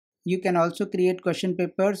You can also create question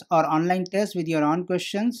papers or online tests with your own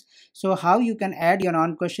questions. So how you can add your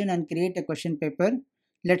own question and create a question paper?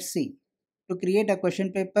 Let's see. To create a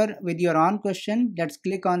question paper with your own question, let's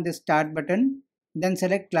click on the start button. Then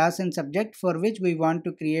select class and subject for which we want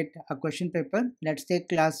to create a question paper. Let's take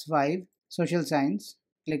class 5, social science.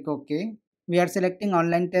 Click OK. We are selecting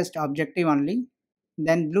online test objective only.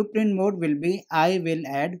 Then blueprint mode will be I will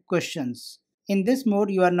add questions. In this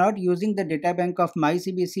mode, you are not using the databank of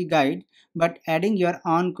myCBSEguide, but adding your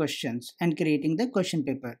own questions and creating the question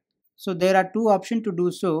paper. So there are two options to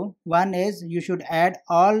do so. One is you should add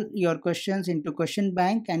all your questions into question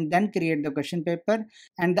bank and then create the question paper.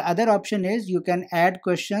 And the other option is you can add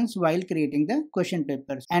questions while creating the question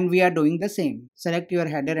papers. And we are doing the same. Select your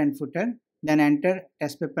header and footer, then enter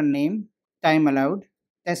test paper name, time allowed,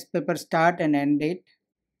 test paper start and end date,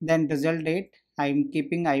 then result date. I'm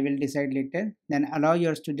keeping I will decide later. Then allow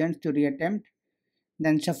your students to reattempt,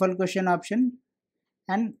 then shuffle question option,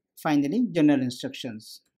 and finally general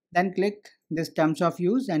instructions. Then click this terms of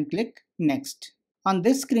use and click next. On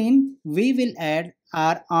this screen, we will add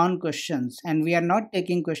our own questions and we are not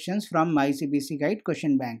taking questions from myCBSEguide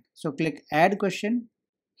question bank. So click add question.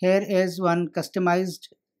 Here is one customized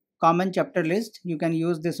common chapter list. You can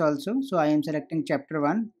use this also. So I am selecting chapter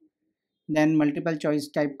 1, then multiple choice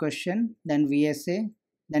type question, then VSA,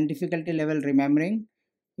 then difficulty level remembering.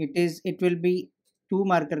 It will be 2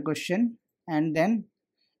 marker question, and then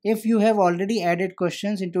if you have already added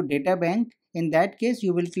questions into data bank, in that case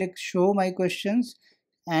you will click show my questions,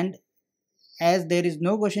 and as there is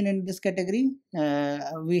no question in this category,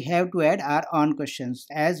 we have to add our own questions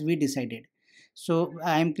as we decided. So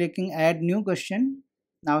I am clicking add new question.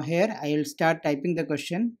 Now here I will start typing the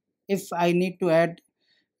question. If I need to add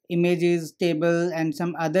images, table, and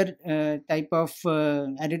some other type of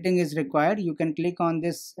editing is required, you can click on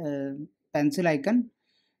this pencil icon,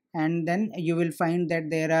 and then you will find that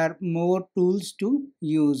there are more tools to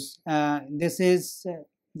use. This is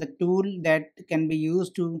the tool that can be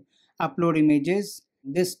used to upload images.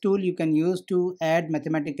 This tool you can use to add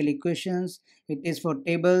mathematical equations. It is for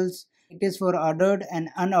tables, it is for ordered and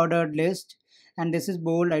unordered list, and this is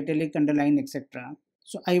bold, italic, underline, etc.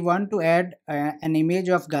 So I want to add an image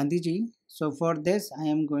of Gandhiji. So for this I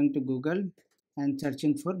am going to Google and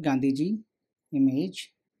searching for Gandhiji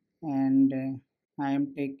image, and I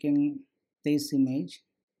am taking this image.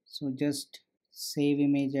 So just save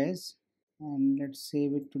image as, and let's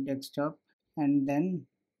save it to desktop, and then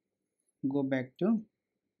go back to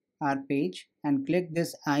our page and click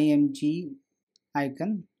this IMG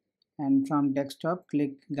icon, and from desktop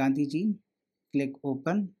click Gandhiji, click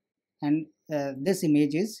open, and this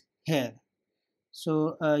image is here.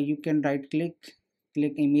 So you can right click,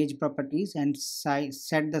 click image properties, and size,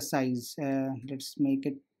 set the size. Let's make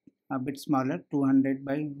it a bit smaller, 200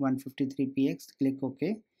 by 153 px. Click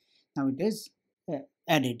OK. Now it is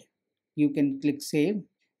added. You can click save.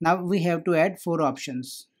 Now we have to add 4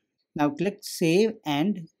 options. Now click save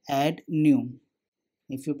and add new.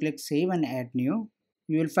 If you click save and add new,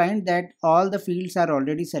 you will find that all the fields are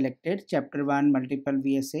already selected, chapter 1, multiple,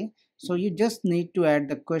 VSA. So you just need to add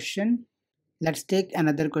the question. Let's take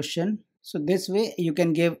another question. So this way you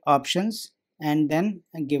can give options and then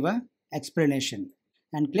give a explanation,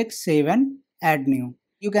 and click save and add new.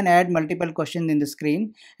 You can add multiple questions in the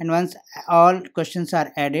screen, and once all questions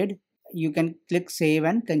are added, you can click save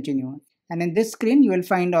and continue. And in this screen you will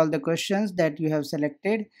find all the questions that you have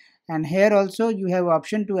selected, and here also you have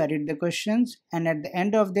option to edit the questions, and at the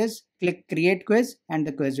end of this click create quiz and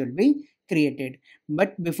the quiz will be created.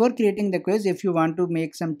 But before creating the quiz, if you want to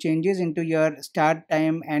make some changes into your start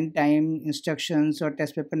time, end time, instructions, or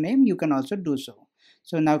test paper name, you can also do so.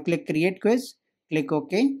 So now click create quiz, click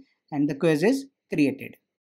OK, and the quiz is created.